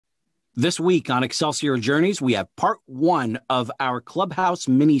This week on Excelsior Journeys, we have part one of our Clubhouse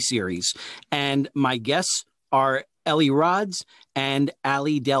mini-series, and my guests are Ellie Rodz and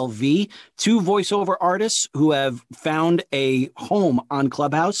Aly Del Vee, two voiceover artists who have found a home on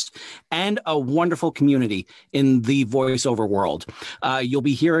Clubhouse and a wonderful community in the voiceover world. You'll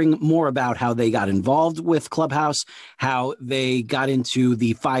be hearing more about how they got involved with Clubhouse, how they got into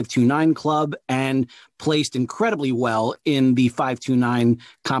the 529 Club and placed incredibly well in the 529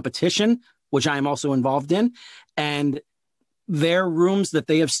 competition, which I am also involved in, and their rooms that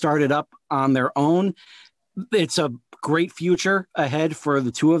they have started up on their own. It's a great future ahead for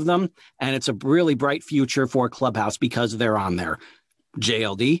the two of them, and it's a really bright future for Clubhouse because they're on there.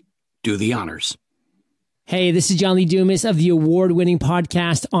 JLD, do the honors. Hey, this is John Lee Dumas of the award-winning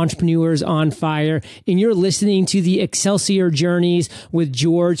podcast Entrepreneurs on Fire, and you're listening to the Excelsior Journeys with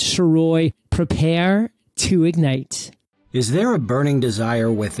George Sirois. Prepare to ignite. Is there a burning desire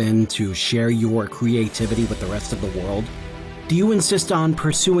within to share your creativity with the rest of the world? Do you insist on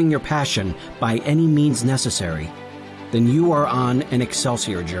pursuing your passion by any means necessary? Then you are on an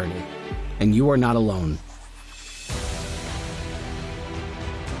Excelsior journey, and you are not alone.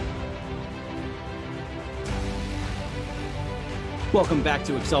 Welcome back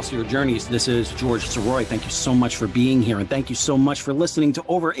to Excelsior Journeys. This is George Sirois. Thank you so much for being here, and thank you so much for listening to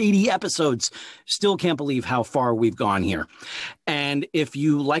over 80 episodes. Still can't believe how far we've gone here. And if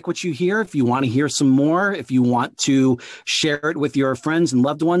you like what you hear, if you want to hear some more, if you want to share it with your friends and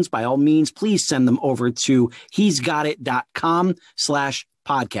loved ones, by all means, please send them over to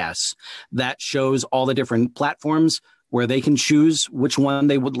he'sgotit.com/podcasts. That shows all the different platforms where they can choose which one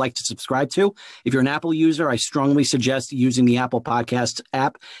they would like to subscribe to. If you're an Apple user, I strongly suggest using the Apple Podcast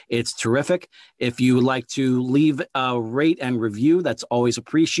app. It's terrific. If you would like to leave a rate and review, that's always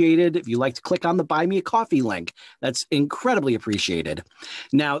appreciated. If you like to click on the Buy Me a Coffee link, that's incredibly appreciated.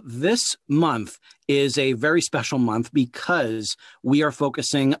 Now, this month is a very special month because we are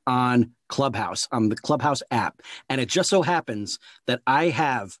focusing on Clubhouse, on the Clubhouse app. And it just so happens that I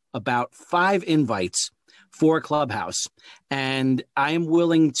have about 5 invites for Clubhouse, and I am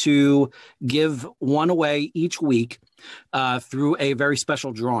willing to give one away each week through a very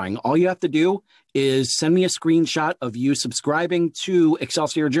special drawing. All you have to do is send me a screenshot of you subscribing to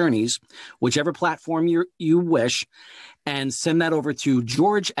Excelsior Journeys, whichever platform you wish, and send that over to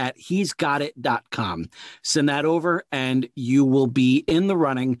george@he'sgotit.com. Send that over, and you will be in the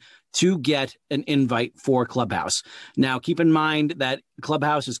running to get an invite for Clubhouse. Now, keep in mind that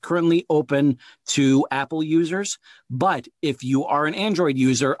Clubhouse is currently open to Apple users, but if you are an Android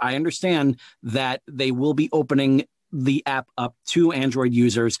user, I understand that they will be opening the app up to Android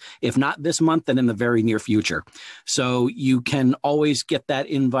users, if not this month, then in the very near future. So you can always get that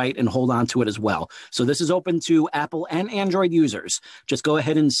invite and hold on to it as well. So this is open to Apple and Android users. Just go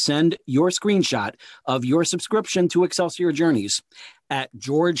ahead and send your screenshot of your subscription to Excelsior Journeys at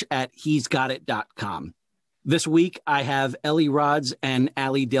george@he'sgotit.com. This week, I have Ellie Rodz and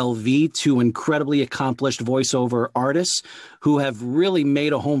Aly Del Vee, two incredibly accomplished voiceover artists who have really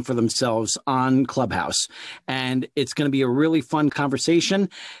made a home for themselves on Clubhouse. And it's going to be a really fun conversation.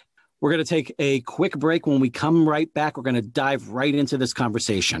 We're going to take a quick break. When we come right back, we're going to dive right into this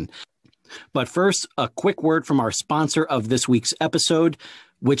conversation. But first, a quick word from our sponsor of this week's episode,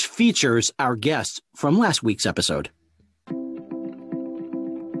 which features our guest from last week's episode.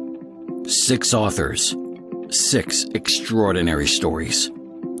 6 authors. 6 extraordinary stories.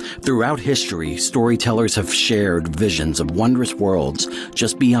 Throughout history, storytellers have shared visions of wondrous worlds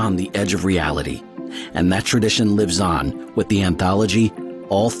just beyond the edge of reality. And that tradition lives on with the anthology,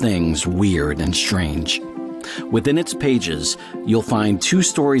 All Things Weird and Strange. Within its pages, you'll find 2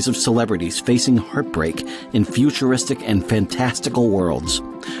 stories of celebrities facing heartbreak in futuristic and fantastical worlds,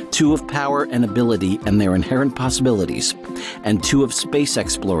 2 of power and ability and their inherent possibilities, and 2 of space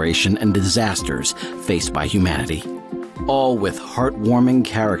exploration and disasters faced by humanity. All with heartwarming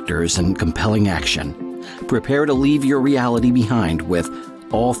characters and compelling action. Prepare to leave your reality behind with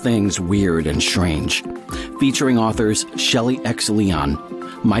All Things Weird and Strange, featuring authors Shelley X. Leon,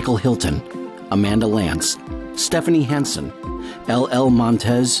 Michael Hilton, Amanda Lance, Stephanie Hansen, L.L.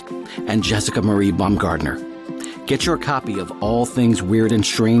 Montez, and Jessica Marie Baumgardner. Get your copy of All Things Weird and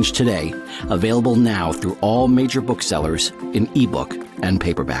Strange today, available now through all major booksellers in ebook and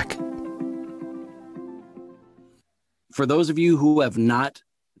paperback. For those of you who have not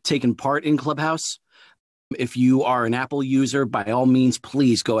taken part in Clubhouse, if you are an Apple user, by all means,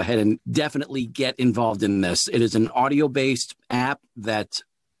 please go ahead and definitely get involved in this. It is an audio-based app that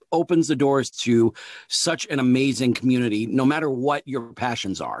opens the doors to such an amazing community, no matter what your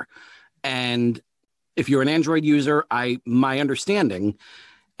passions are. And if you're an Android user, my understanding,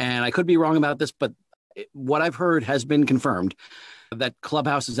 And I could be wrong about this, but what I've heard has been confirmed that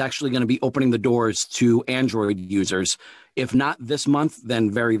Clubhouse is actually going to be opening the doors to Android users. If not this month,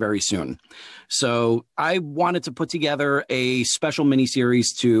 then very, very soon. So I wanted to put together a special mini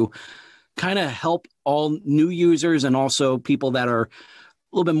series to kind of help all new users and also people that are a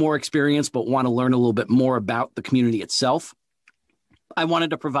little bit more experienced but want to learn a little bit more about the community itself. I wanted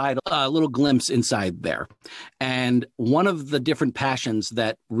to provide a little glimpse inside there. And one of the different passions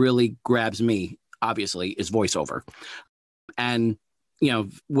that really grabs me, obviously, is voiceover. And,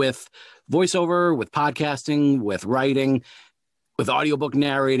 with voiceover, with podcasting, with writing, with audiobook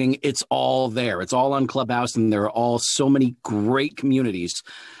narrating, it's all there. It's all on Clubhouse, and there are all so many great communities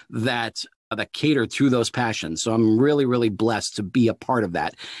that cater to those passions. So I'm really, really blessed to be a part of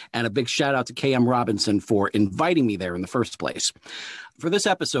that. And a big shout out to KM Robinson for inviting me there in the first place. For this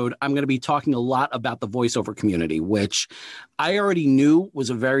episode, I'm going to be talking a lot about the voiceover community, which I already knew was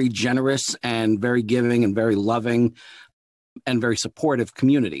a very generous and very giving and very loving and very supportive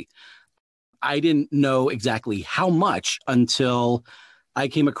community. I didn't know exactly how much until I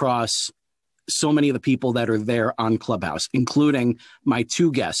came across so many of the people that are there on Clubhouse, including my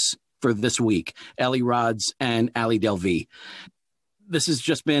two guests for this week, Ellie Rodz and Aly Del Vee. This has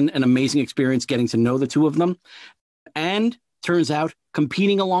just been an amazing experience getting to know the two of them, and turns out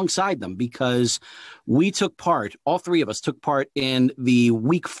competing alongside them, because we took part, all three of us took part in the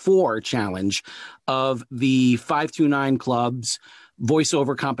week 4 challenge of the 529 Club's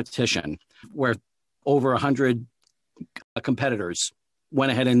voiceover competition, where over 100 competitors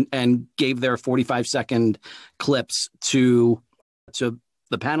went ahead and gave their 45-second clips to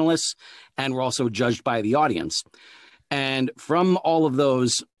the panelists, and were also judged by the audience. And from all of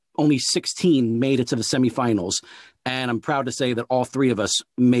those, only 16 made it to the semifinals. And I'm proud to say that all three of us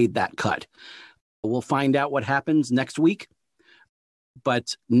made that cut. We'll find out what happens next week.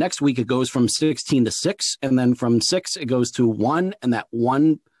 But next week, it goes from 16 to 6. And then from 6, it goes to 1. And that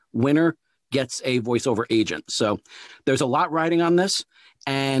one winner gets a voiceover agent. So there's a lot riding on this.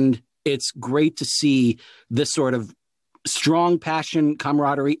 And it's great to see this sort of strong passion,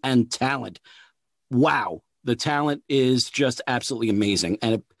 camaraderie, and talent. Wow. The talent is just absolutely amazing.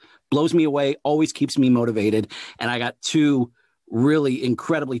 And it blows me away, always keeps me motivated. And I got two really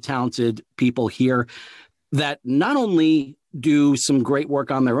incredibly talented people here that not only do some great work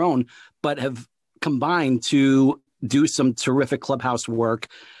on their own, but have combined to do some terrific Clubhouse work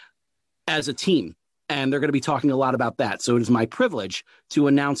as a team. And they're going to be talking a lot about that. So it is my privilege to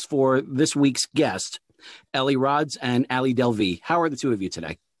announce for this week's guest, Ellie Rodz and Aly Del Vee. How are the two of you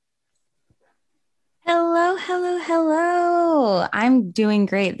today? Hello, hello, hello. I'm doing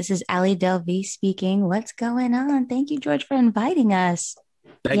great. This is Aly Del Vee speaking. What's going on? Thank you, George, for inviting us.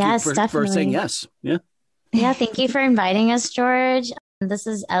 Thank you for saying yes. Yeah. Yeah, thank you for inviting us, George. This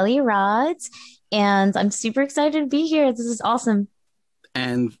is Ellie Rodz, and I'm super excited to be here. This is awesome.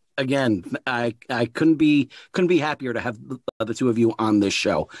 And again, I couldn't be happier to have the two of you on this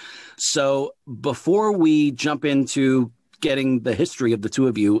show. So before we jump into getting the history of the two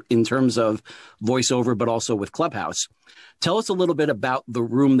of you in terms of voiceover, but also with Clubhouse, tell us a little bit about the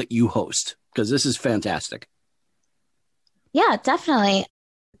room that you host, because this is fantastic. Yeah, definitely.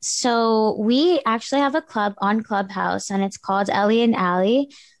 So we actually have a club on Clubhouse, and it's called Ellie and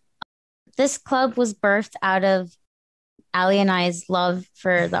Aly. This club was birthed out of Aly and I's love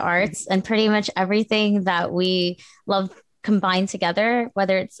for the arts, and pretty much everything that we love combined together,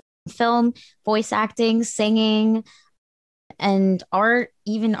 whether it's film, voice acting, singing, and art,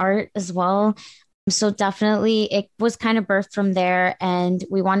 even art as well. So definitely it was kind of birthed from there, and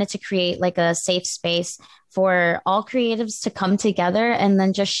we wanted to create like a safe space for all creatives to come together and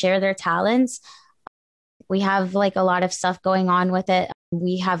then just share their talents. We have like a lot of stuff going on with it.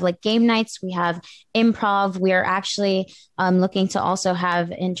 We have like game nights, we have improv. We are actually looking to also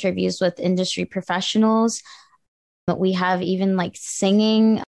have interviews with industry professionals. But we have even like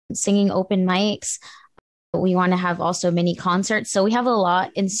singing open mics. We want to have also mini concerts. So we have a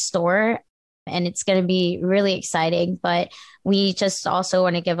lot in store, and it's going to be really exciting. But we just also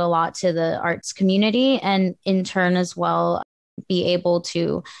want to give a lot to the arts community, and in turn as well, be able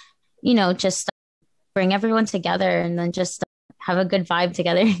to, just bring everyone together and then just have a good vibe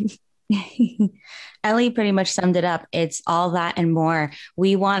together. Ellie pretty much summed it up. It's all that and more.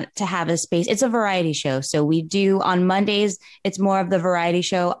 We want to have a space. It's a variety show. So we do on Mondays, it's more of the variety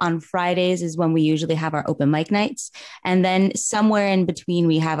show. On Fridays is when we usually have our open mic nights. And then somewhere in between,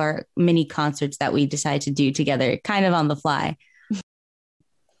 we have our mini concerts that we decide to do together, kind of on the fly.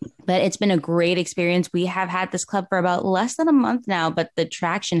 But it's been a great experience. We have had this club for about less than a month now, but the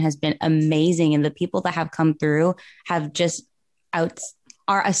traction has been amazing. And the people that have come through have just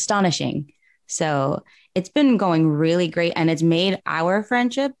are astonishing. So it's been going really great, and it's made our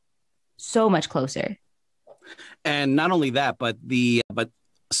friendship so much closer. And not only that, but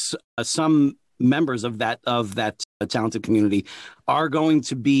some members of that talented community are going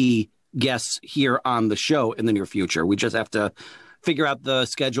to be guests here on the show in the near future. We just have to figure out the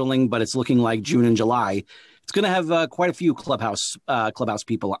scheduling, but it's looking like June and July. It's going to have quite a few Clubhouse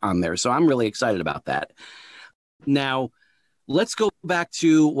people on there. So I'm really excited about that. Now, let's go back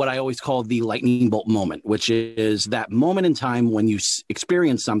to what I always call the lightning bolt moment, which is that moment in time when you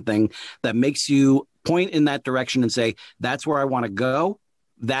experience something that makes you point in that direction and say, that's where I want to go.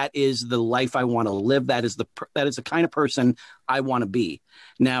 That is the life I want to live. That is the kind of person I want to be.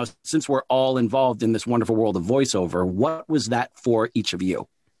 Now, since we're all involved in this wonderful world of voiceover, what was that for each of you?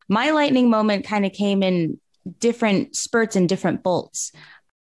 My lightning moment kind of came in different spurts and different bolts.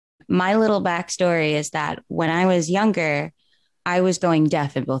 My little backstory is that when I was younger, I was going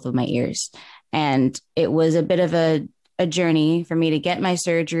deaf in both of my ears. And it was a bit of a journey for me to get my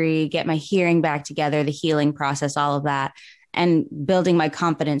surgery, get my hearing back together, the healing process, all of that, and building my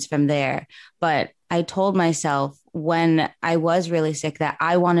confidence from there. But I told myself when I was really sick that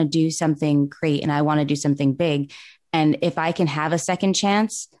I want to do something great and I want to do something big. And if I can have a second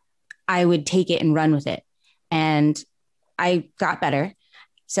chance, I would take it and run with it. And I got better.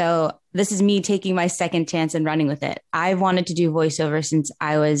 So this is me taking my second chance and running with it. I've wanted to do voiceover since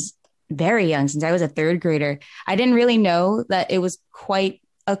I was very young, since I was a third grader. I didn't really know that it was quite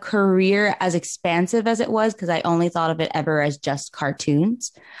a career as expansive as it was, because I only thought of it ever as just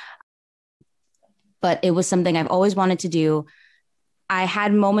cartoons. But it was something I've always wanted to do. I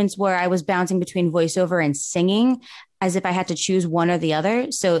had moments where I was bouncing between voiceover and singing as if I had to choose one or the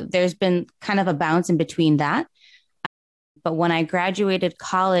other. So there's been kind of a bounce in between that. But when I graduated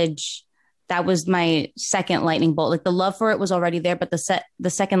college, that was my second lightning bolt. Like the love for it was already there, but the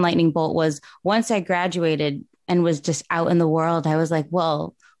second lightning bolt was once I graduated and was just out in the world, I was like,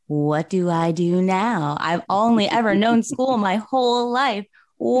 well, what do I do now? I've only ever known school my whole life.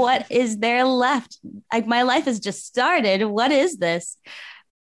 What is there left? Like my life has just started. What is this?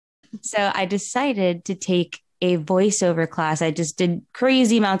 So I decided to take a voiceover class. I just did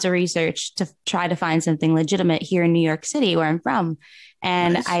crazy amounts of research to try to find something legitimate here in New York City, where I'm from.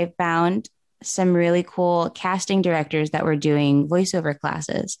 And nice. I found some really cool casting directors that were doing voiceover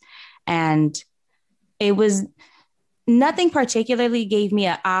classes. And it was nothing particularly gave me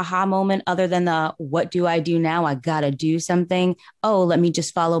an aha moment other than the, what do I do now? I got to do something. Oh, let me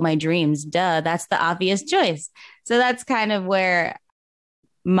just follow my dreams. Duh, that's the obvious choice. So that's kind of where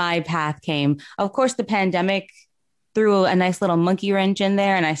my path came. Of course, the pandemic threw a nice little monkey wrench in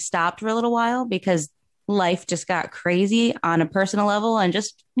there, and I stopped for a little while because life just got crazy on a personal level and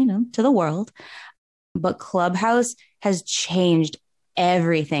just, to the world. But Clubhouse has changed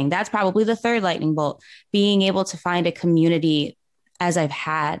everything. That's probably the third lightning bolt, being able to find a community as I've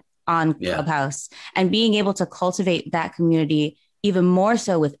had on Clubhouse and being able to cultivate that community even more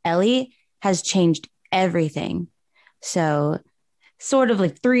so with Ellie has changed everything. So sort of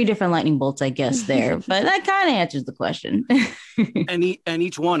like three different lightning bolts, I guess, there, but that kind of answers the question. and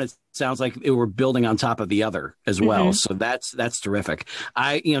each one, it sounds like they were building on top of the other as well. So that's terrific.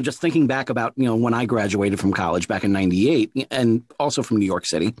 I, just thinking back about, when I graduated from college back in 98 and also from New York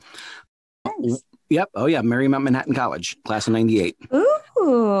City. Nice. Yep. Oh yeah. Marymount Manhattan College, class of 98.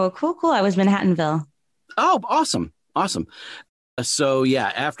 Ooh, cool. I was Manhattanville. Oh, awesome. So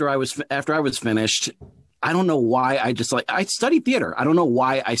yeah, after I was finished, I don't know why I studied theater. I don't know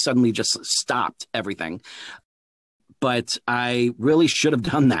why I suddenly just stopped everything, but I really should have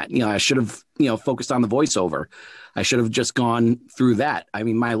done that. I should have, focused on the voiceover. I should have just gone through that. I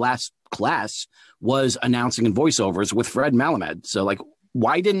mean, my last class was announcing and voiceovers with Fred Malamed. So like,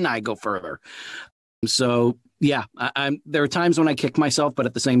 why didn't I go further? So yeah, there are times when I kick myself, but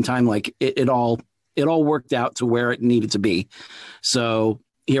at the same time, like it all worked out to where it needed to be. So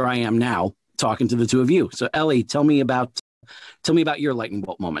here I am now, talking to the two of you. So Ellie, tell me about your lightning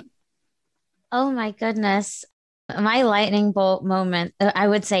bolt moment. Oh my goodness. My lightning bolt moment, I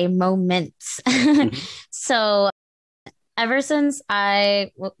would say moments. So ever since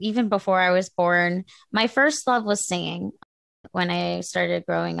even before I was born, my first love was singing when I started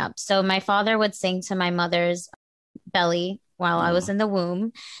growing up. So my father would sing to my mother's belly while I was in the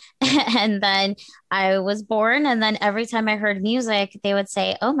womb. And then I was born. And then every time I heard music, they would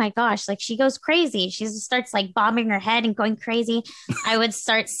say, oh my gosh, like she goes crazy. She starts like bobbing her head and going crazy. I would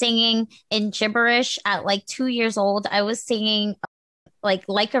start singing in gibberish at like 2 years old. I was singing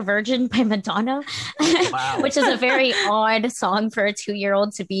Like a Virgin by Madonna, Wow. which is a very odd song for a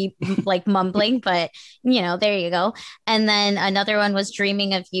 2-year-old to be like mumbling, but there you go. And then another one was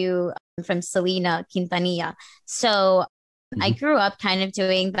Dreaming of You from Selena Quintanilla. So I grew up kind of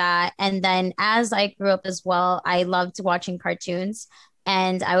doing that. And then as I grew up as well, I loved watching cartoons.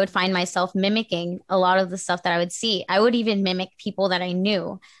 And I would find myself mimicking a lot of the stuff that I would see. I would even mimic people that I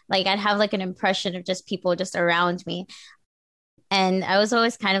knew. Like I'd have like an impression of just people just around me. And I was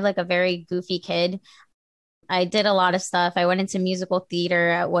always kind of like a very goofy kid. I did a lot of stuff. I went into musical theater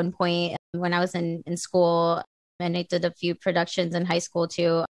at one point when I was in school, and I did a few productions in high school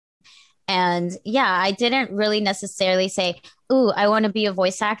too. And yeah, I didn't really necessarily say, "Ooh, I want to be a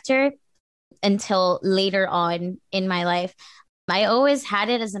voice actor," until later on in my life. I always had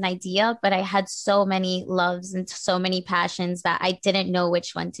it as an idea, but I had so many loves and so many passions that I didn't know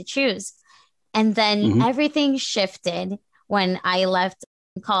which one to choose. And then everything shifted when I left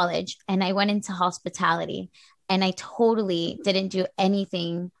college and I went into hospitality, and I totally didn't do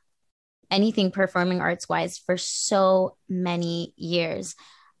anything performing arts wise for so many years.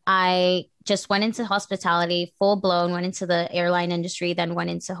 I just went into hospitality full blown, went into the airline industry, then went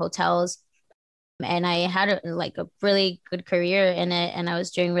into hotels, and I had a really good career in it, and I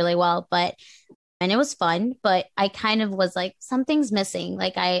was doing really well, and it was fun, but I kind of was like, something's missing.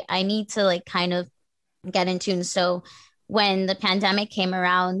 Like I need to like kind of get in tune. So when the pandemic came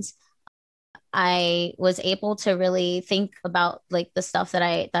around, I was able to really think about like the stuff that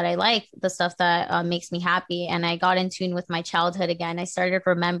I like, the stuff that makes me happy. And I got in tune with my childhood again. I started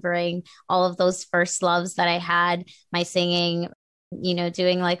remembering all of those first loves that I had, my singing,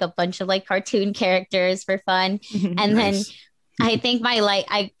 doing like a bunch of like cartoon characters for fun. And Nice. then I think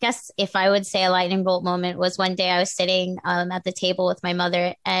I guess if I would say a lightning bolt moment was one day I was sitting at the table with my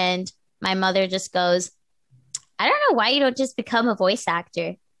mother, and my mother just goes, "I don't know why you don't just become a voice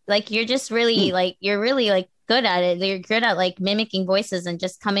actor. Like you're just really you're really like good at it. You're good at like mimicking voices and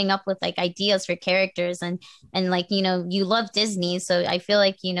just coming up with like ideas for characters, and like, you love Disney. So I feel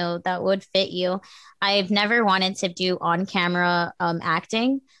like, that would fit you." I've never wanted to do on camera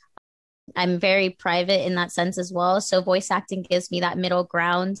acting. I'm very private in that sense as well. So voice acting gives me that middle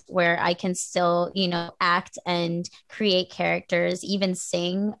ground where I can still, act and create characters, even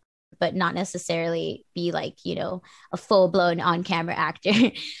sing, but not necessarily be like, a full blown on camera actor.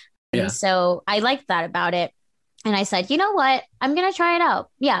 Yeah. And so I liked that about it. And I said, you know what? I'm going to try it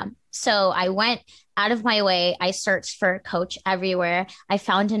out. Yeah. So I went out of my way. I searched for a coach everywhere. I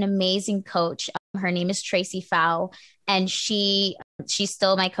found an amazing coach. Her name is Tracy Fow, and she's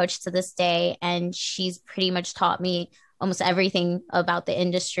still my coach to this day. And she's pretty much taught me almost everything about the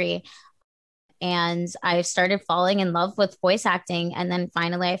industry. And I started falling in love with voice acting. And then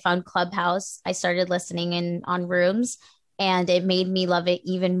finally I found Clubhouse. I started listening in on rooms, and it made me love it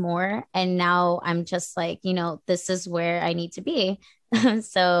even more. And now I'm just like, this is where I need to be.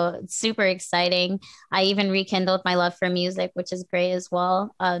 So it's super exciting. I even rekindled my love for music, which is great as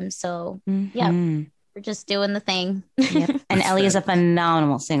well. Yeah, we're just doing the thing. Yep. And Ellie is a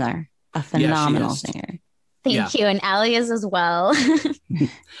phenomenal singer, singer. Thank you. And Aly is as well.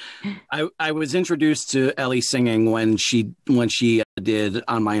 I was introduced to Ellie singing when she did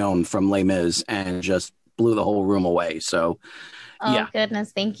On My Own from Les Mis, and just blew the whole room away. So oh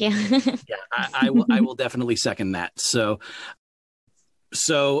goodness, thank you. Yeah, I will definitely second that.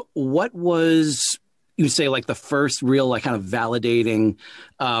 So what was, you say, like the first real like kind of validating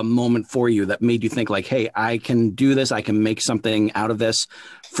moment for you that made you think like, hey, I can do this, I can make something out of this?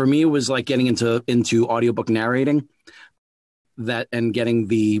 For me, it was like getting into audiobook narrating, that and getting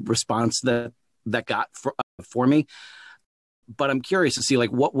the response that got for me. But I'm curious to see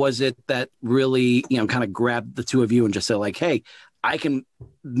like, what was it that really, kind of grabbed the two of you and just said like, hey, I can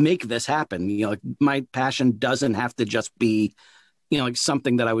make this happen. Like my passion doesn't have to just be, like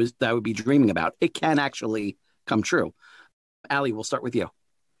something that I would be dreaming about. It can actually come true. Aly, we'll start with you.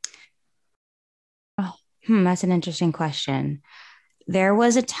 Oh, that's an interesting question. There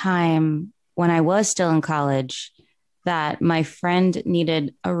was a time when I was still in college that my friend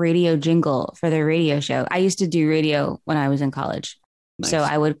needed a radio jingle for their radio show. I used to do radio when I was in college. Nice. So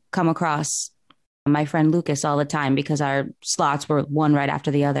I would come across my friend Lucas all the time because our slots were one right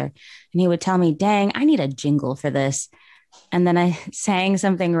after the other. And he would tell me, dang, I need a jingle for this. And then I sang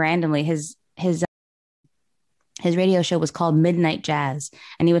something randomly. His radio show was called Midnight Jazz,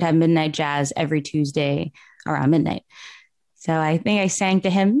 and he would have Midnight Jazz every Tuesday around midnight. So I think I sang to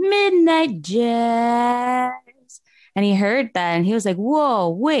him Midnight Jazz, and he heard that and he was like, whoa,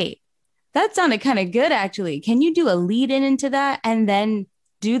 wait, that sounded kind of good. Actually, can you do a lead in into that and then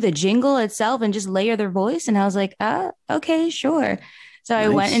do the jingle itself and just layer their voice? And I was like, okay, sure. So I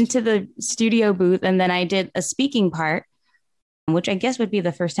went into the studio booth and then I did a speaking part, which I guess would be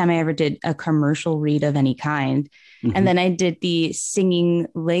the first time I ever did a commercial read of any kind. Mm-hmm. And then I did the singing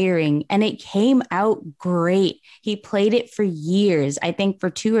layering and it came out great. He played it for years. I think for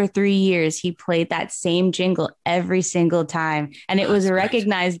 2 or 3 years, he played that same jingle every single time. And it was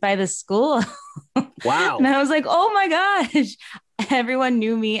recognized by the school. Wow. And I was like, oh my gosh. Everyone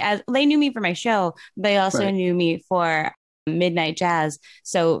knew me they knew me for my show. They also knew me for Midnight Jazz.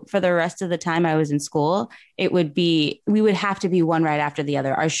 So for the rest of the time I was in school, we would have to be one right after the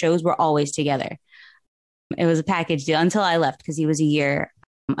other. Our shows were always together. It was a package deal until I left because he was a year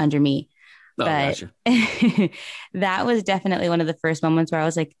under me. Oh, but gotcha. That was definitely one of the first moments where I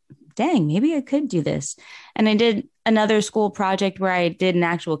was like, dang, maybe I could do this. And I did another school project where I did an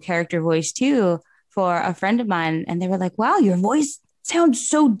actual character voice too for a friend of mine. And they were like, wow, your voice sounds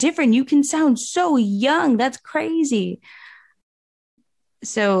so different. You can sound so young. That's crazy.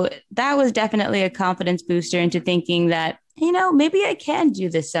 So that was definitely a confidence booster into thinking that, maybe I can do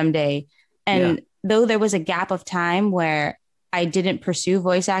this someday. And though there was a gap of time where I didn't pursue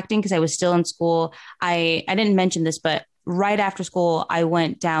voice acting because I was still in school, I didn't mention this, but right after school, I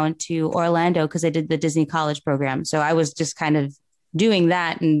went down to Orlando because I did the Disney College program. So I was just kind of doing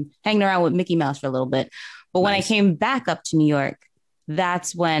that and hanging around with Mickey Mouse for a little bit. But when I came back up to New York,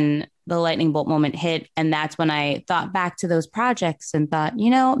 that's when the lightning bolt moment hit. And that's when I thought back to those projects and thought,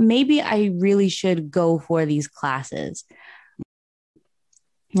 maybe I really should go for these classes.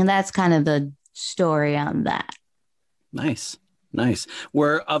 And that's kind of the story on that. Nice.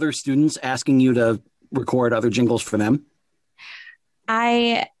 Were other students asking you to record other jingles for them?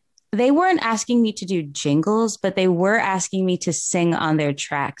 They weren't asking me to do jingles, but they were asking me to sing on their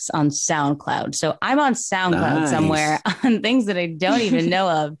tracks on SoundCloud. So I'm on SoundCloud somewhere on things that I don't even know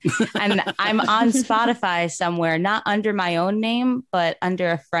of. And I'm on Spotify somewhere, not under my own name, but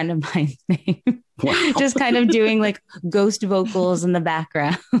under a friend of mine's name. Wow. Just kind of doing like ghost vocals in the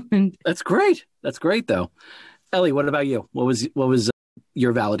background. That's great. That's great though. Ellie, what about you? What was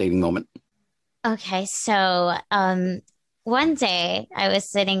your validating moment? Okay. So, one day I was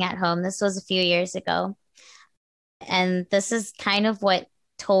sitting at home. This was a few years ago. And this is kind of what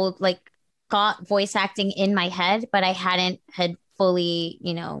got voice acting in my head, but I had fully,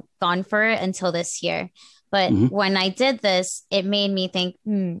 gone for it until this year. But when I did this, it made me think,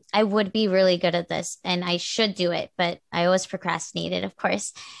 I would be really good at this and I should do it. But I always procrastinated, of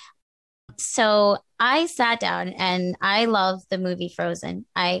course. So I sat down and I love the movie Frozen.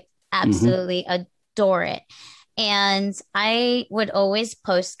 I absolutely adore it. And I would always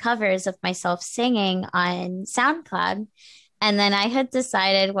post covers of myself singing on SoundCloud. And then I had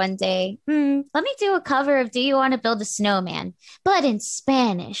decided one day, let me do a cover of Do You Want to Build a Snowman, but in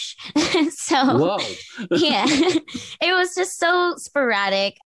Spanish. So, whoa. Yeah, it was just so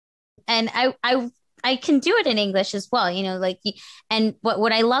sporadic. And I can do it in English as well, and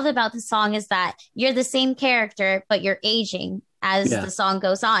what I love about the song is that you're the same character, but you're aging as the song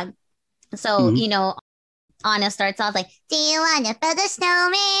goes on. So, Anna starts off like, do you want to build a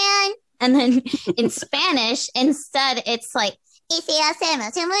snowman? And then in Spanish, instead, it's like, y si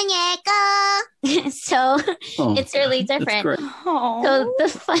hacemos un muñeco. So it's really different. So the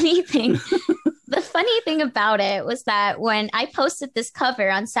funny thing about it was that when I posted this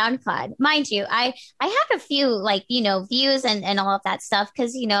cover on SoundCloud, mind you, I had a few views and all of that stuff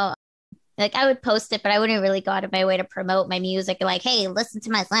because, I would post it, but I wouldn't really go out of my way to promote my music. Like, hey, listen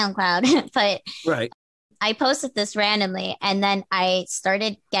to my SoundCloud. But I posted this randomly and then I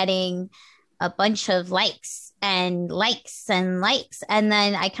started getting a bunch of likes. And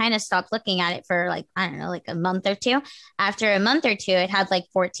then I kind of stopped looking at it for a month or two. After a month or two, it had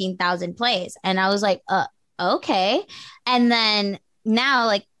 14,000 plays. And I was like, okay. And then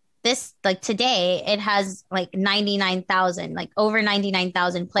now today it has 99,000, over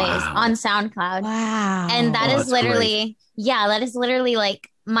 99,000 plays on SoundCloud. Wow. And that is literally, that is literally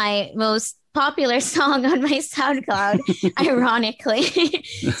my most popular song on my SoundCloud, ironically.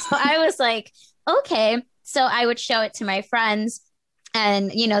 So I was like, okay. So I would show it to my friends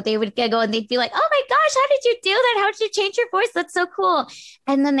and, they would giggle and they'd be like, oh my gosh, how did you do that? How did you change your voice? That's so cool.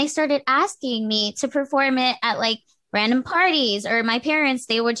 And then they started asking me to perform it at random parties, or my parents,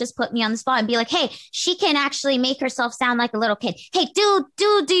 they would just put me on the spot and be like, hey, she can actually make herself sound like a little kid. Hey, do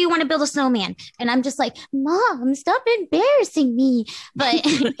you want to build a snowman? And I'm just like, Mom, stop embarrassing me. But,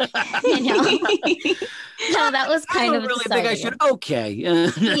 so that was kind of really think I should. Okay.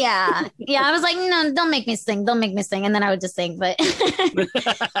 Yeah. I was like, no, don't make me sing. And then I would just sing, but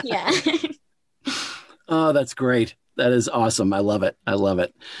yeah. Oh, that's great. That is awesome. I love it.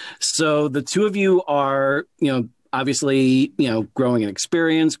 So the two of you are, obviously, growing in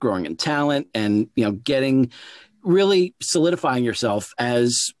experience, growing in talent, and, really solidifying yourself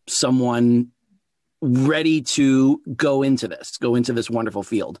as someone ready to go into this wonderful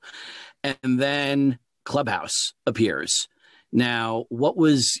field. And then Clubhouse appears. Now, what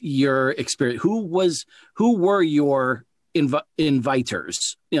was your experience? Who were your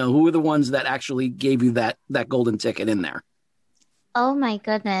inviters? Who were the ones that actually gave you that golden ticket in there? Oh my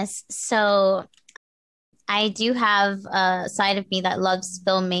goodness. So I do have a side of me that loves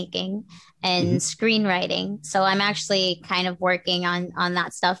filmmaking and screenwriting. So I'm actually kind of working on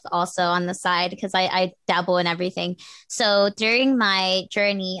that stuff also on the side, because I dabble in everything. So during my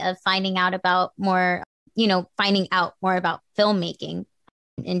journey of finding out more about filmmaking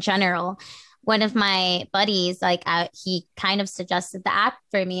in general, one of my buddies, he kind of suggested the app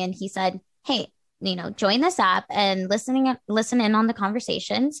for me, and he said, hey, join this app and listen in on the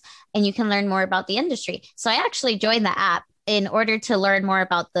conversations, and you can learn more about the industry. So I actually joined the app in order to learn more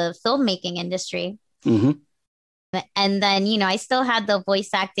about the filmmaking industry. Mm-hmm. And then, I still had the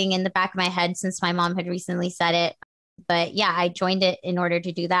voice acting in the back of my head since my mom had recently said it. But yeah, I joined it in order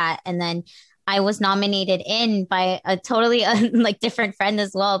to do that. And then I was nominated in by a totally different friend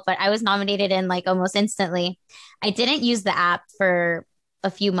as well, but I was nominated in almost instantly. I didn't use the app for a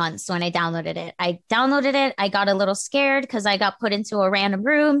few months when I downloaded it. I got a little scared because I got put into a random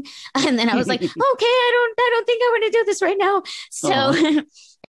room, and then I was like, okay, I don't think I want to do this right now. So,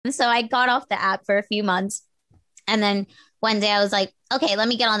 so I got off the app for a few months, and then one day I was like, okay, let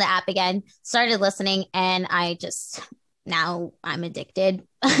me get on the app again. Started listening, and now I'm addicted.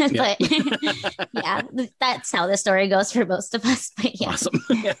 But yeah, that's how the story goes for most of us. But yeah. Awesome.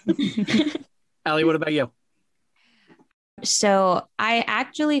 Yeah. Aly, what about you? So I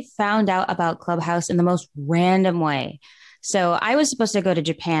actually found out about Clubhouse in the most random way. So I was supposed to go to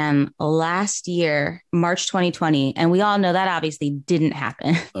Japan last year, March 2020, and we all know that obviously didn't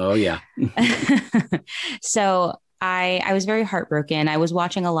happen. Oh, yeah. So I was very heartbroken. I was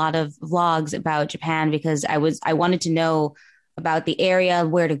watching a lot of vlogs about Japan because I wanted to know about the area,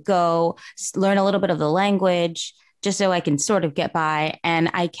 where to go, learn a little bit of the language, just so I can sort of get by.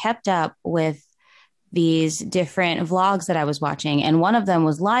 And I kept up with these different vlogs that I was watching. And one of them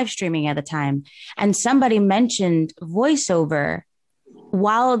was live streaming at the time. And somebody mentioned voiceover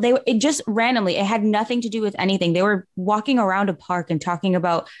while it just randomly, it had nothing to do with anything. They were walking around a park and talking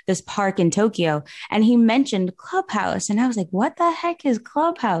about this park in Tokyo. And he mentioned Clubhouse. And I was like, what the heck is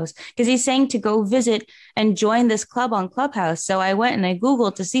Clubhouse? Because he's saying to go visit and join this club on Clubhouse. So I went and I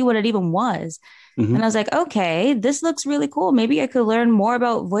Googled to see what it even was. Mm-hmm. And I was like, okay, this looks really cool. Maybe I could learn more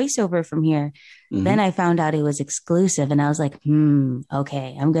about voiceover from here. Mm-hmm. Then I found out it was exclusive, and I was like,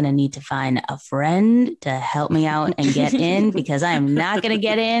 okay, I'm going to need to find a friend to help me out and get in, because I am not going to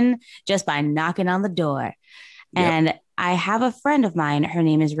get in just by knocking on the door. Yep. And I have a friend of mine. Her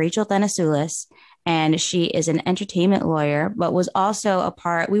name is Rachel Thenasoulis, and she is an entertainment lawyer, but was also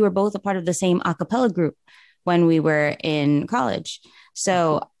we were both a part of the same a cappella group when we were in college.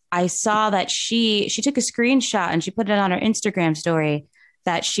 So I saw that she took a screenshot and she put it on her Instagram story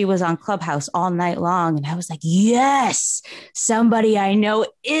that she was on Clubhouse all night long. And I was like, yes, somebody I know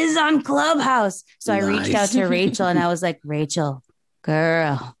is on Clubhouse. So nice. I reached out to Rachel and I was like, Rachel,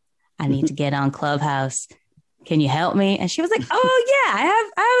 girl, I need to get on Clubhouse. Can you help me? And she was like, oh yeah, I have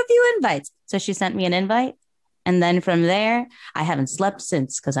a few invites. So she sent me an invite. And then from there, I haven't slept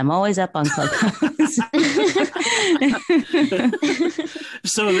since, because I'm always up on Clubhouse.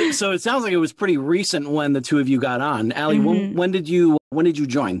 So it sounds like it was pretty recent when the two of you got on. Aly, when did you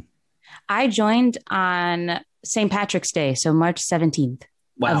join? I joined on St. Patrick's Day, so March 17th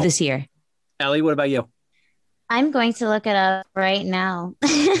of this year. Aly, what about you? I'm going to look it up right now.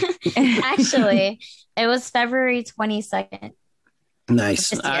 Actually, it was February 22nd.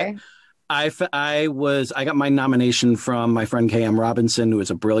 Nice. I got my nomination from my friend KM Robinson, who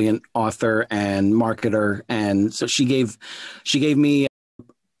is a brilliant author and marketer. And so she gave me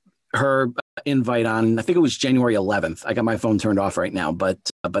her invite on, I think it was January 11th. I got my phone turned off right now, but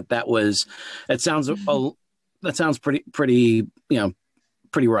that sounds pretty,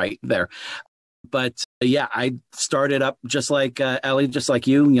 pretty right there. But yeah, I started up just like Aly, just like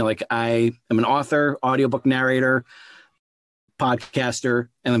you, I am an author, audiobook narrator, podcaster,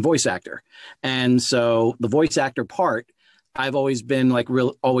 and then voice actor. And so the voice actor part, I've always been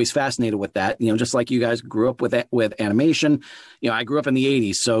always fascinated with that, just like you guys grew up with animation. I grew up in the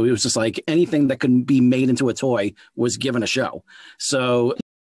 80s. So it was just like anything that could be made into a toy was given a show. So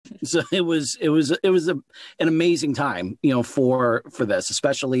it was an amazing time, for this,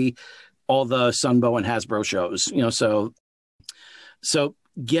 especially all the Sunbow and Hasbro shows, so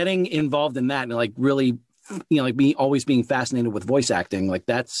getting involved in that and really like me always being fascinated with voice acting, like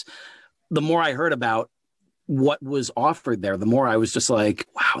that's the more I heard about what was offered there, the more I was just like,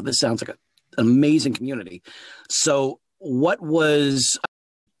 wow, this sounds like an amazing community. So what was,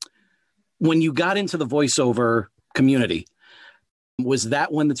 when you got into the voiceover community, was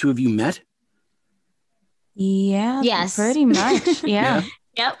that when the two of you met? Yeah. Yes. Pretty much. Yeah.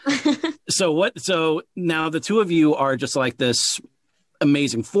 Yep. So now the two of you are just like this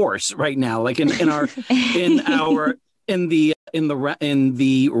amazing force right now, like in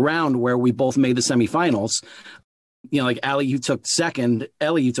the round where we both made the semifinals, like Aly, you took second,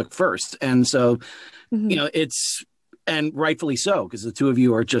 Ellie, you took first. And so, it's, and rightfully so, because the two of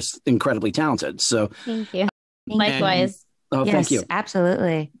you are just incredibly talented. So thank you. Likewise. Yes, thank you.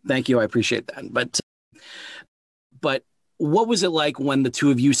 Absolutely. Thank you. I appreciate that. But what was it like when the two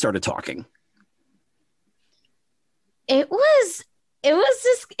of you started talking? It was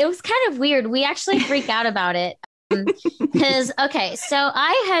kind of weird. We actually freak out about it. Because, okay, so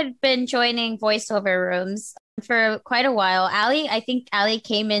I had been joining voiceover rooms for quite a while. I think Aly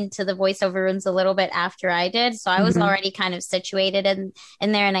came into the voiceover rooms a little bit after I did. So I was already kind of situated in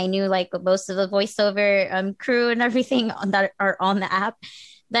there, and I knew like most of the voiceover crew and everything that are on the app.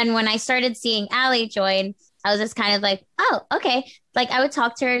 Then when I started seeing Aly join, I was just kind of like, oh, okay. Like I would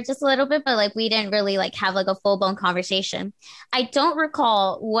talk to her just a little bit, but like we didn't really like have like a full blown conversation. I don't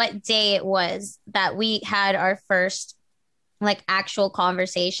recall what day it was that we had our first like actual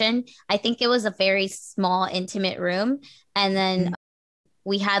conversation. I think it was a very small, intimate room. And then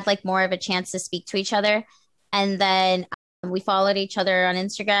we had like more of a chance to speak to each other. And then we followed each other on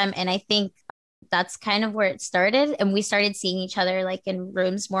Instagram. And I think that's kind of where it started. And we started seeing each other like in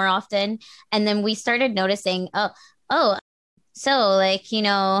rooms more often. And then we started noticing, so like,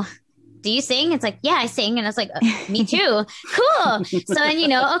 do you sing? It's like, yeah, I sing. And I was like, me too. Cool. So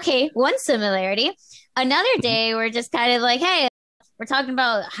then, okay, one similarity. Another day, we're just kind of like, hey, we're talking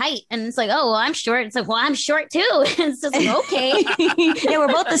about height. And it's like, oh, well, I'm short. It's like, well, I'm short too. It's just like, okay. Yeah, we're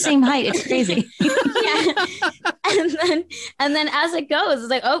both the same height. It's crazy. Yeah. And then as it goes, it's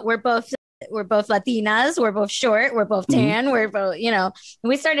like, oh, we're both Latinas. We're both short. We're both tan. We're both,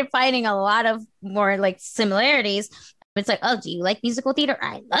 we started finding a lot of more like similarities. It's like, oh, do you like musical theater?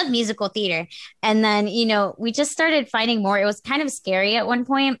 I love musical theater. And then, we just started finding more. It was kind of scary at one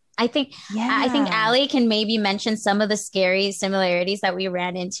point. I think Aly can maybe mention some of the scary similarities that we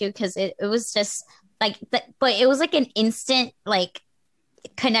ran into, because it was just like, but it was like an instant like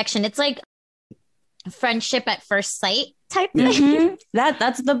connection. It's like friendship at first sight type thing.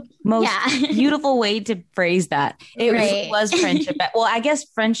 That's the most beautiful way to phrase that. It really was friendship I guess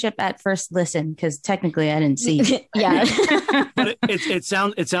friendship at first listen, because technically I didn't see you. Yeah. But it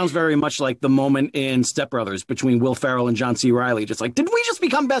sounds very much like the moment in Step Brothers between Will Ferrell and John C. Reilly, just like, did we just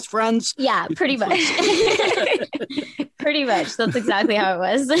become best friends? Yeah, pretty much. Pretty much. That's exactly how it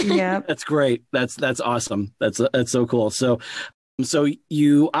was. Yeah. That's great. That's awesome. That's so cool. So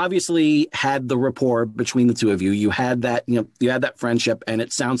you obviously had the rapport between the two of you. You had that, you had that friendship, and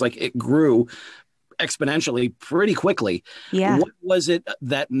it sounds like it grew exponentially pretty quickly. Yeah. What was it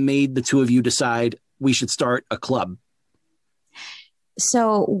that made the two of you decide we should start a club?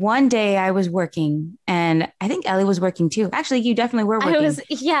 So one day I was working, and I think Ellie was working too. Actually, you definitely were working. I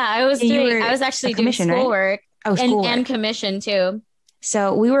was actually doing schoolwork, right? And commission too.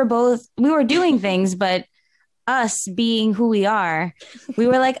 So we were doing things, but us being who we are, we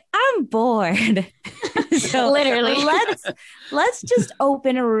were like, I'm bored. So literally, let's just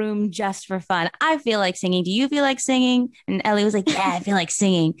open a room just for fun. I feel like singing. Do you feel like singing? And Ellie was like, yeah, I feel like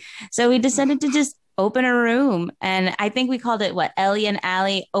singing. So we decided to just open a room. And I think we called it Ellie and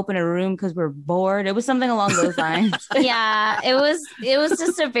Aly open a room because we're bored. It was something along those lines. Yeah, it was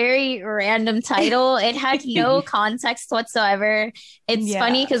just a very random title. It had no context whatsoever. It's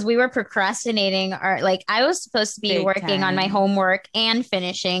funny because we were procrastinating I was supposed to be working on my homework and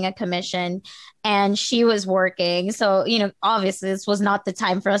finishing a commission, and she was working. So, obviously this was not the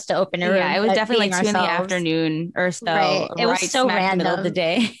time for us to open a room. Yeah, it was definitely 2 in the afternoon or so. Right. It was so random. Middle of the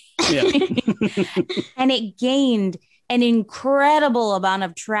day. Yeah. And it gained an incredible amount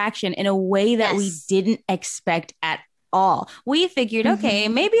of traction in a way that we didn't expect at all. We figured, okay,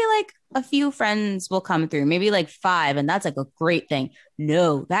 maybe like a few friends will come through, maybe like 5, and that's like a great thing.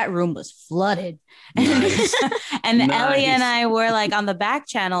 No, that room was flooded. Nice. And nice. Ellie and I were like on the back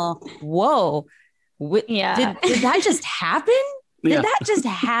channel. Whoa. Did that just happen? Did that just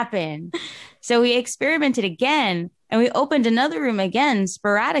happen? So we experimented again, and we opened another room again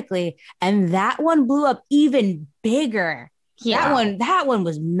sporadically, and that one blew up even bigger. Yeah. That one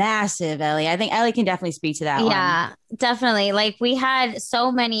was massive, Ellie. I think Ellie can definitely speak to that one. Yeah, definitely. Like we had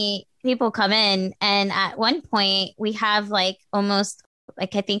so many people come in, and at one point we have like almost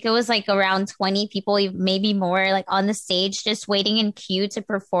like I think it was like around 20 people, maybe more, like on the stage just waiting in queue to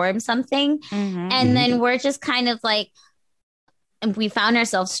perform something. And then we're just kind of like, and we found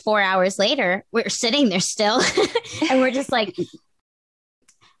ourselves 4 hours later, we're sitting there still, and we're just like,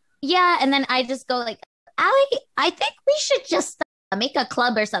 yeah. And then I just go like, Aly, I think we should just make a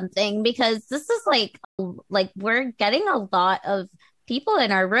club or something, because this is like we're getting a lot of people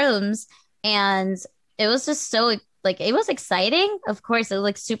in our rooms, and it was just so like it was exciting. Of course, it was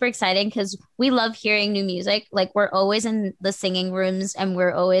like super exciting because we love hearing new music. Like we're always in the singing rooms and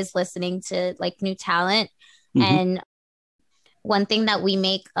we're always listening to like new talent. And one thing that we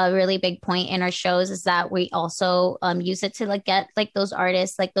make a really big point in our shows is that we also use it to like get like those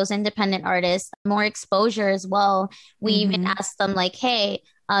artists, like those independent artists, more exposure as well. We even ask them like, hey,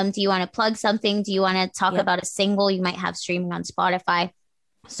 do you want to plug something? Do you want to talk about a single you might have streaming on Spotify?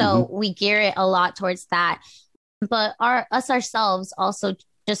 So we gear it a lot towards that. But us ourselves also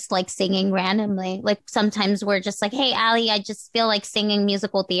just like singing randomly. Like sometimes we're just like, hey, Aly, I just feel like singing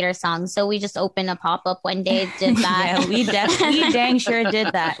musical theater songs. So we just opened a pop-up one day, did that. Yeah, we dang sure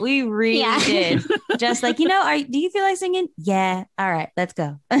did that. We really did. Just like, do you feel like singing? Yeah. All right, let's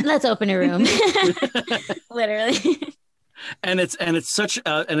go. Let's open a room. Literally. And it's such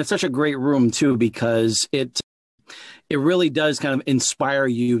a great room too, because it really does kind of inspire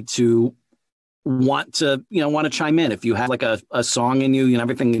you to want to chime in. If you have like a song in you and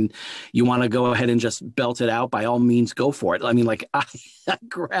everything, and you want to go ahead and just belt it out, by all means, go for it. I mean, like I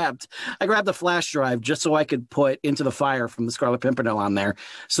grabbed the flash drive just so I could put Into the Fire from the Scarlet Pimpernel on there.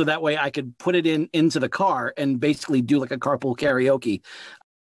 So that way I could put it into the car and basically do like a carpool karaoke,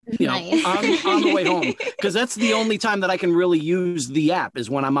 Nice. on the way home. Because that's the only time that I can really use the app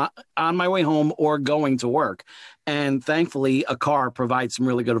is when I'm on my way home or going to work. And thankfully, a car provides some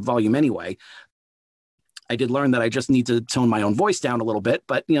really good volume anyway. I did learn that I just need to tone my own voice down a little bit,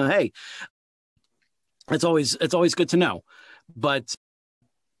 but hey, it's always good to know. But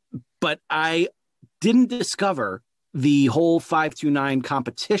I didn't discover the whole 529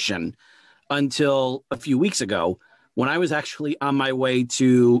 competition until a few weeks ago, when I was actually on my way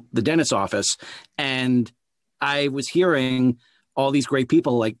to the dentist's office, and I was hearing all these great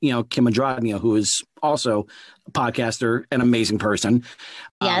people like, Kim Andradnia, who is also a podcaster, an amazing person.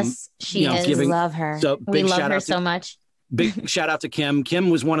 Yes, she is. Love her. So we love her so much. Big shout out to Kim. Kim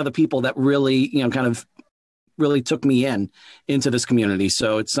was one of the people that really, kind of really took me into this community.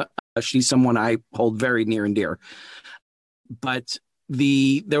 So she's someone I hold very near and dear. But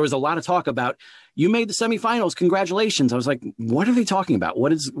there was a lot of talk about, you made the semifinals, congratulations. I was like, what are they talking about?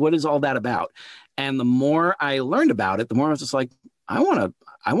 What is all that about? And the more I learned about it, the more I was just like, I want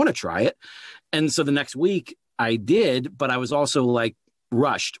to try it. And so the next week I did, but I was also like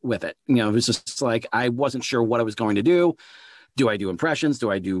rushed with it. It was just like, I wasn't sure what I was going to do. Do I do impressions? Do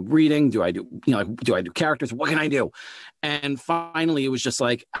I do reading? Do I do, do I do characters? What can I do? And finally it was just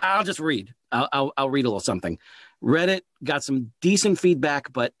like, I'll just read. I'll read a little something. Read it, got some decent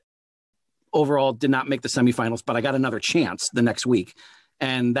feedback, but overall did not make the semifinals, but I got another chance the next week.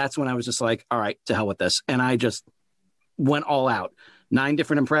 And that's when I was just like, all right, to hell with this. And I just went all out. 9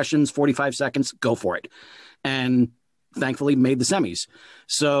 different impressions, 45 seconds, go for it. And thankfully made the semis.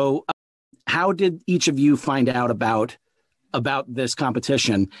 So how did each of you find out about this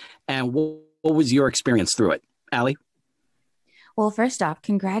competition, and what was your experience through it? Aly? Well, first off,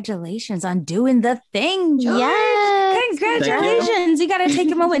 congratulations on doing the thing, George. Yes. Congratulations. You got to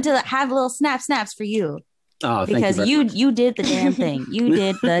take a moment to have little snaps for you. Oh, because thank you you did the damn thing. You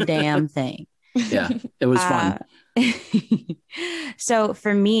did the damn thing. Yeah, it was fun. So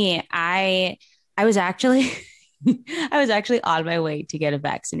for me, I was actually on my way to get a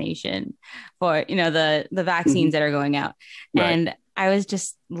vaccination for, the vaccines that are going out. Right. And I was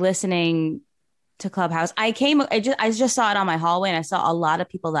just listening to Clubhouse. I just saw it on my hallway, and I saw a lot of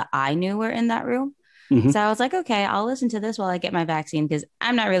people that I knew were in that room. So I was like, okay, I'll listen to this while I get my vaccine, because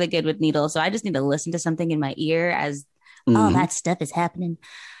I'm not really good with needles. So I just need to listen to something in my ear as all that stuff is happening.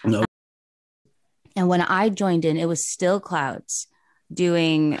 Nope. And when I joined in, it was Still Clouds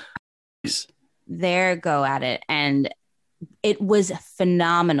doing their go at it. And it was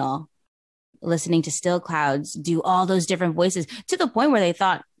phenomenal listening to Still Clouds do all those different voices, to the point where they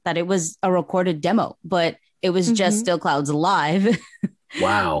thought that it was a recorded demo, but it was just Still Clouds live.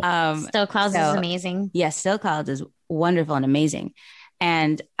 Wow. Still Clouds is amazing. Yes, Still Clouds is wonderful and amazing.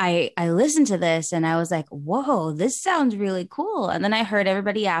 And I listened to this and I was like, whoa, this sounds really cool. And then I heard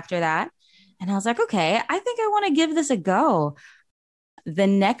everybody after that. And I was like, okay, I think I want to give this a go. The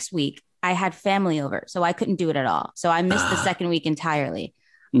next week, I had family over, so I couldn't do it at all. So I missed the second week entirely.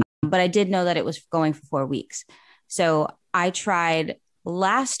 But I did know that it was going for 4 weeks. So I tried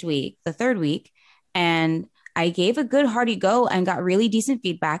last week, the third week, and I gave a good hearty go and got really decent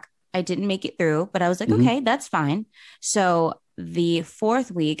feedback. I didn't make it through, but I was like, okay, that's fine. So the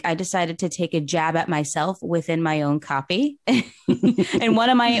fourth week, I decided to take a jab at myself within my own copy. And one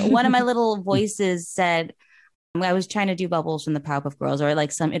of my little voices said, I was trying to do Bubbles from the Powerpuff Girls, or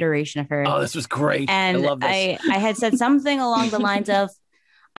like some iteration of her. Oh, this was great. And I love this. I had said something along the lines of,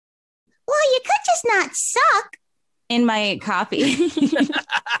 well, you could just not suck, in my copy.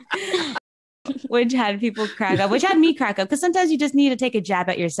 Which had people crack up, which had me crack up, because sometimes you just need to take a jab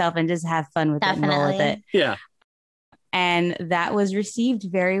at yourself and just have fun with it and roll with it. Yeah. And that was received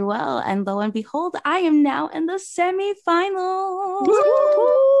very well. And lo and behold, I am now in the semifinals.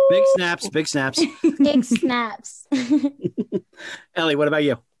 Big snaps, big snaps. Big snaps. Ellie, what about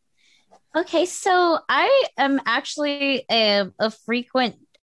you? Okay, so I am actually a frequent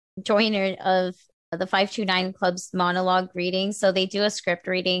joiner of the 529 Club's monologue reading. So they do a script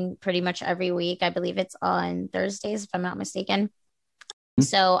reading pretty much every week. I believe it's on Thursdays, if I'm not mistaken.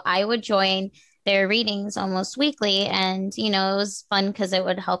 So I would join their readings almost weekly. And, it was fun because it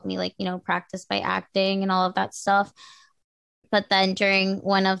would help me practice by acting and all of that stuff. But then during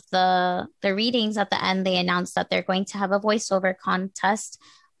one of the readings at the end, they announced that they're going to have a voiceover contest.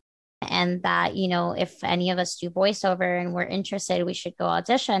 And that, if any of us do voiceover and we're interested, we should go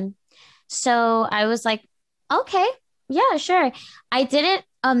audition. So I was like, okay, yeah, sure. I didn't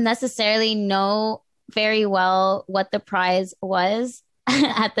necessarily know very well what the prize was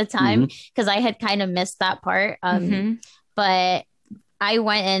at the time, because I had kind of missed that part. But I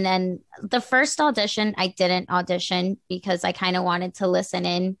went in, and the first audition, I didn't audition because I kind of wanted to listen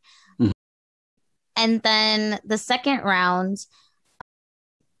in. And then the second round,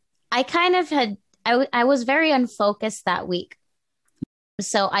 I kind of I was very unfocused that week.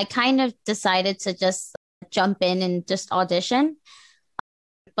 So I kind of decided to just jump in and just audition.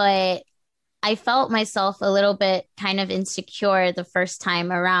 But I felt myself a little bit kind of insecure the first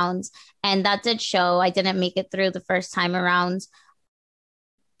time around. And that did show. I didn't make it through the first time around.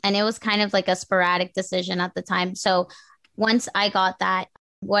 And it was kind of like a sporadic decision at the time. So once I got that,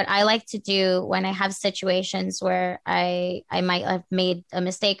 what I like to do when I have situations where I might have made a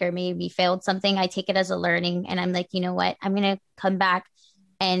mistake or maybe failed something, I take it as a learning. And I'm like, you know what? I'm going to come back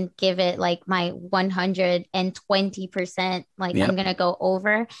and give it like my 120%. Like, I'm going to go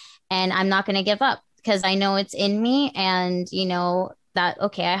over, and I'm not going to give up, because I know it's in me. And, that,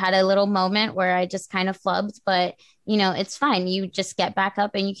 okay, I had a little moment where I just kind of flubbed, but, it's fine. You just get back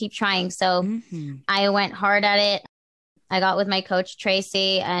up and you keep trying. So I went hard at it. I got with my coach,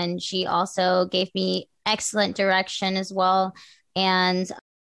 Tracy, and she also gave me excellent direction as well. And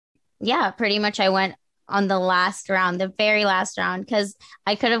yeah, pretty much I went on the last round, the very last round, because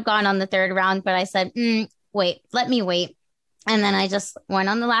I could have gone on the third round, but I said, wait, let me wait. And then I just went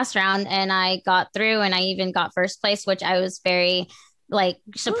on the last round, and I got through, and I even got first place, which I was very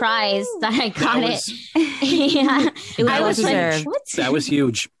surprised that I got it. Yeah, I was like, what? That was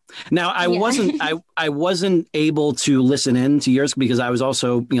huge. Now I wasn't able to listen in to yours because I was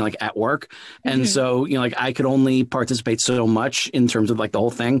also, at work. And so, I could only participate so much in terms of the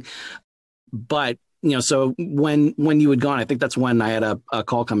whole thing. But, so when you had gone, I think that's when I had a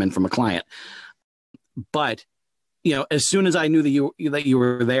call come in from a client. But, as soon as I knew that you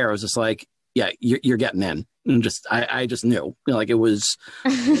were there, I was just like, yeah, you're getting in. And I just knew, it was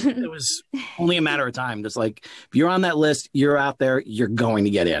only a matter of time. Just like, if you're on that list, you're out there, you're going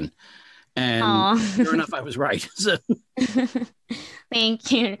to get in. And sure enough, I was right. So.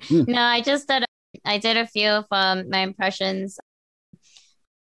 Thank you. No, I did a few of my impressions.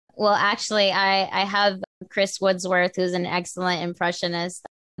 Well, actually, I have Chris Woodsworth, who's an excellent impressionist.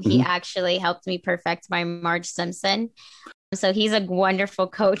 He actually helped me perfect my Marge Simpson. So he's a wonderful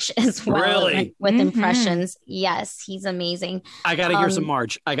coach as well. Really? With impressions. Yes, he's amazing. I got to hear some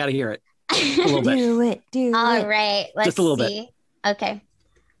Marge. I got to hear it. A little bit. Do it. All right. Let's Just a little see. bit. Okay.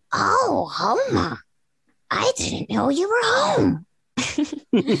 Oh, Homa. I didn't know you were home.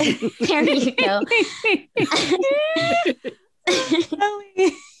 There you go.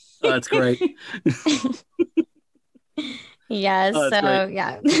 Oh, that's great. Yeah. Oh, so, great.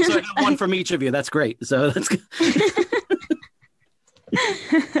 yeah. So I got one from each of you. That's great. So that's good.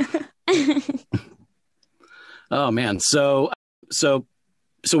 Oh man. So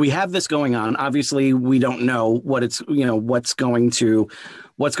we have this going on. Obviously, we don't know what's going to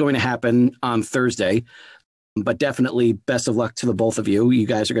happen on Thursday. But definitely best of luck to the both of you. You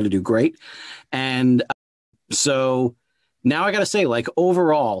guys are going to do great. And so now I got to say, like,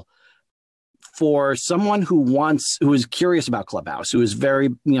 overall, for someone who is curious about Clubhouse, who is very,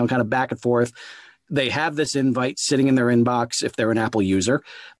 kind of back and forth, they have this invite sitting in their inbox if they're an Apple user.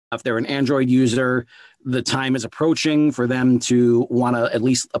 If they're an Android user, the time is approaching for them to want to at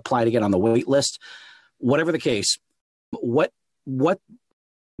least apply to get on the wait list. Whatever the case, what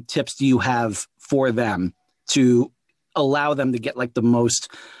tips do you have for them to allow them to get like the most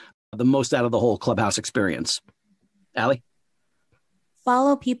out of the whole Clubhouse experience? Aly?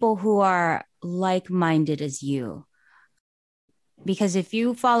 Follow people who are like-minded as you. Because if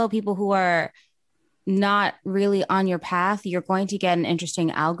you follow people who are not really on your path, you're going to get an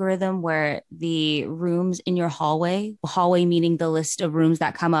interesting algorithm where the rooms in your hallway meaning the list of rooms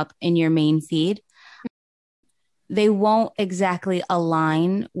that come up in your main feed, they won't exactly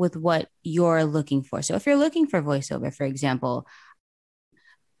align with what you're looking for. So if you're looking for voiceover, for example,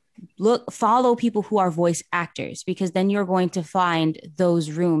 follow people who are voice actors, because then you're going to find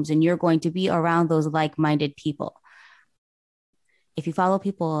those rooms and you're going to be around those like-minded people. If you follow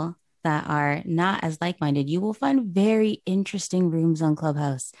people that are not as like-minded, you will find very interesting rooms on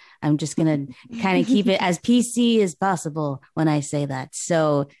Clubhouse. I'm just going to kind of keep it as PC as possible when I say that.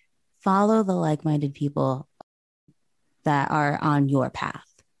 So follow the like-minded people that are on your path.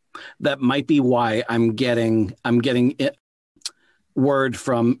 That might be why I'm getting word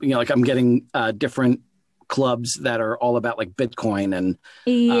from, I'm getting different clubs that are all about like Bitcoin and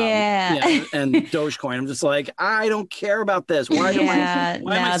and Dogecoin. I'm just like, I don't care about this. Why am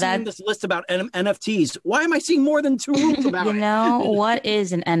I seeing this list about NFTs? Why am I seeing more than 2 rooms about it? What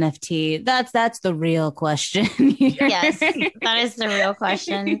is an NFT? That's the real question. Yes, that is the real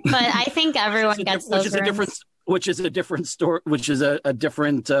question. But I think everyone gets those rooms. Which is a different story, which is a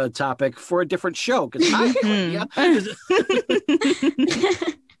different topic for a different show.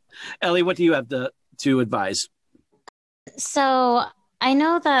 Ellie, what do you have to advise? So I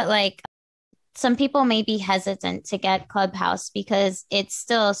know that like some people may be hesitant to get Clubhouse because it's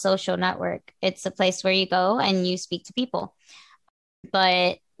still a social network. It's a place where you go and you speak to people.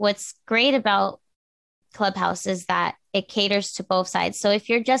 But what's great about Clubhouse is that it caters to both sides. So if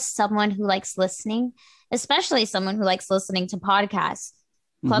you're just someone who likes listening, especially someone who likes listening to podcasts,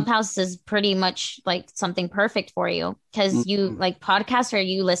 Clubhouse is pretty much like something perfect for you, because you like podcasts, are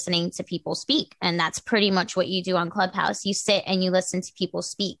you listening to people speak? And that's pretty much what you do on Clubhouse. You sit and you listen to people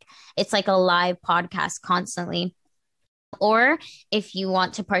speak. It's like a live podcast constantly. Or if you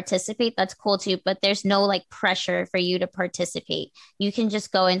want to participate, that's cool too, but there's no like pressure for you to participate. You can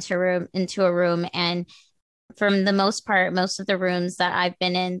just go into a room, and from the most part, most of the rooms that I've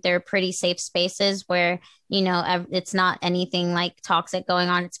been in, they're pretty safe spaces where, it's not anything like toxic going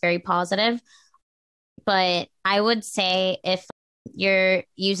on. It's very positive. But I would say if you're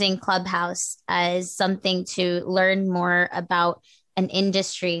using Clubhouse as something to learn more about an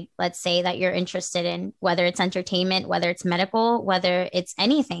industry, let's say, that you're interested in, whether it's entertainment, whether it's medical, whether it's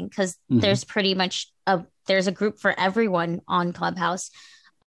anything, because there's pretty much there's a group for everyone on Clubhouse.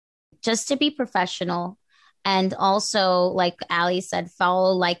 Just to be professional. And also, like Aly said,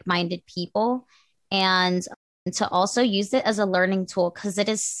 follow like-minded people, and to also use it as a learning tool, because it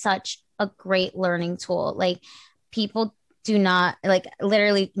is such a great learning tool. Like, people do not, like,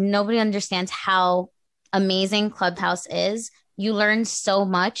 literally nobody understands how amazing Clubhouse is. You learn so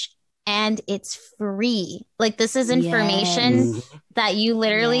much, and it's free. Like, this is information that you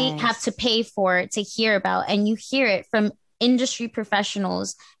literally have to pay for to hear about, and you hear it from industry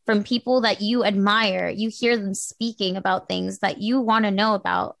professionals, from people that you admire. You hear them speaking about things that you want to know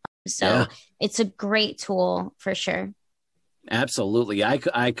about. So it's a great tool for sure. Absolutely.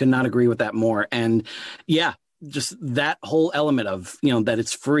 I could not agree with that more. And just that whole element of, that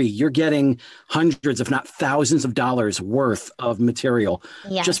it's free. You're getting hundreds, if not thousands of dollars worth of material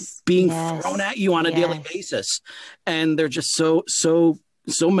just being thrown at you on a daily basis. And they're just so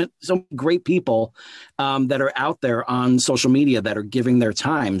great people that are out there on social media that are giving their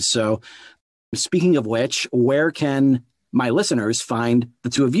time. So speaking of which, where can my listeners find the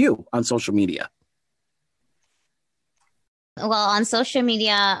two of you on social media? Well, on social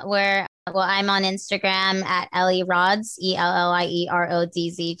media, I'm on Instagram at Ellie Rodz,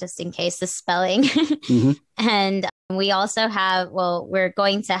 ELLIERODZ, just in case the spelling. And we also we're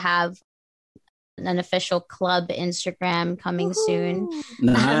going to have an official club Instagram coming soon.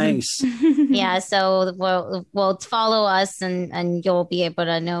 Nice. So we'll follow us, and you'll be able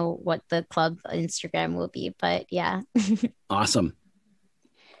to know what the club Instagram will be. But Awesome.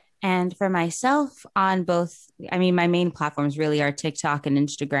 And for myself, on both, my main platforms really are TikTok and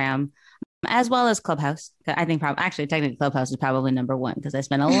Instagram. as well as Clubhouse. I think actually technically Clubhouse is probably number one because I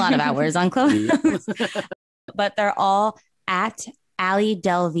spend a lot of hours on Clubhouse. But they're all at Aly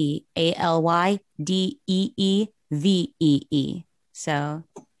Del Vee, ALYDEEVEE. So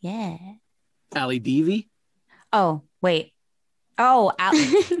yeah. Aly Del Vee? Oh, wait. Oh,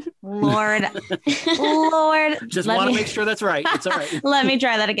 Lord. Just want to make sure that's right. It's all right. Let me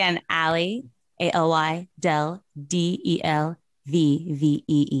try that again. Aly, ALY, Del, DELVVEE.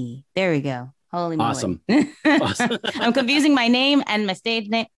 There we go. Holy moly. Awesome. I'm confusing my name and my stage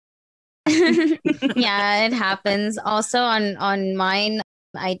name. Yeah, it happens. Also on mine,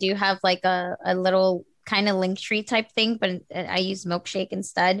 I do have like a little kind of link tree type thing, but I use Milkshake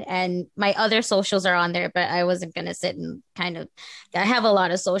instead. And my other socials are on there, but I wasn't going to sit and I have a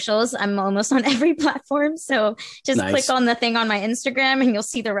lot of socials. I'm almost on every platform. So just click on the thing on my Instagram and you'll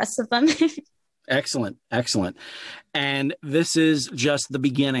see the rest of them. Excellent. Excellent. And this is just the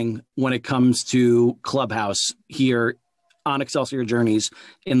beginning when it comes to Clubhouse here on Excelsior Journeys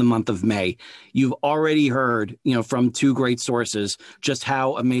in the month of May. You've already heard, from two great sources, just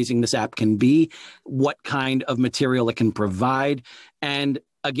how amazing this app can be, what kind of material it can provide. And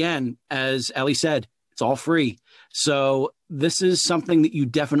again, as Ellie said, it's all free. So this is something that you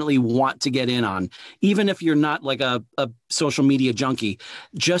definitely want to get in on, even if you're not like a social media junkie.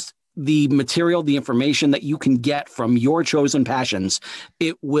 Just the material, the information that you can get from your chosen passions,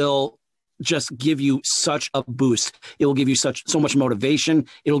 it will just give you such a boost. It will give you so much motivation.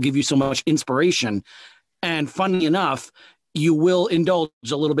 It'll give you so much inspiration. And funny enough, you will indulge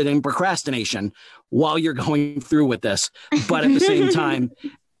a little bit in procrastination while you're going through with this. But at the same time,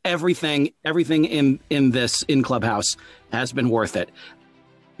 everything in Clubhouse has been worth it.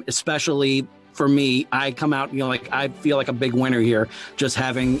 Especially for me, I come out, I feel like a big winner here, just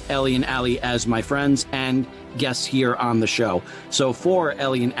having Ellie and Aly as my friends and guests here on the show. So for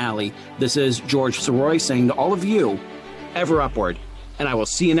Ellie and Aly, this is George Sirois saying to all of you, ever upward, and I will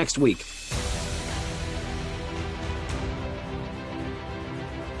see you next week.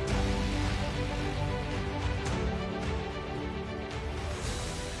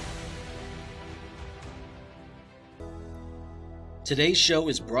 Today's show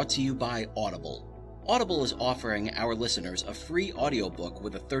is brought to you by Audible. Audible is offering our listeners a free audiobook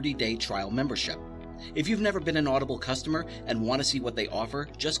with a 30-day trial membership. If you've never been an Audible customer and want to see what they offer,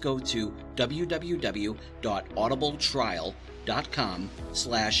 just go to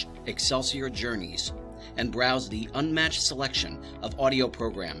www.audibletrial.com/Excelsior Journeys and browse the unmatched selection of audio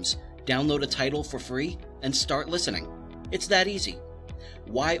programs. Download a title for free and start listening. It's that easy.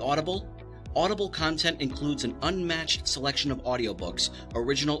 Why Audible? Audible content includes an unmatched selection of audiobooks,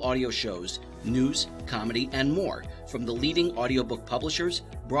 original audio shows, news, comedy, and more from the leading audiobook publishers,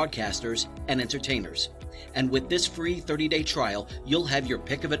 broadcasters, and entertainers. And with this free 30-day trial, you'll have your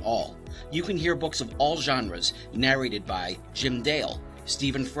pick of it all. You can hear books of all genres narrated by Jim Dale,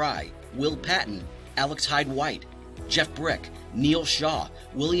 Stephen Fry, Will Patton, Alex Hyde White, Jeff Brick, Neil Shaw,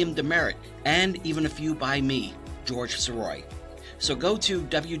 William Demerit, and even a few by me, George Sirois. So go to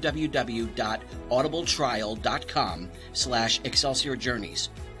www.audibletrial.com/Excelsior Journeys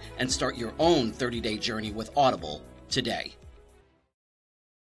and start your own 30-day journey with Audible today.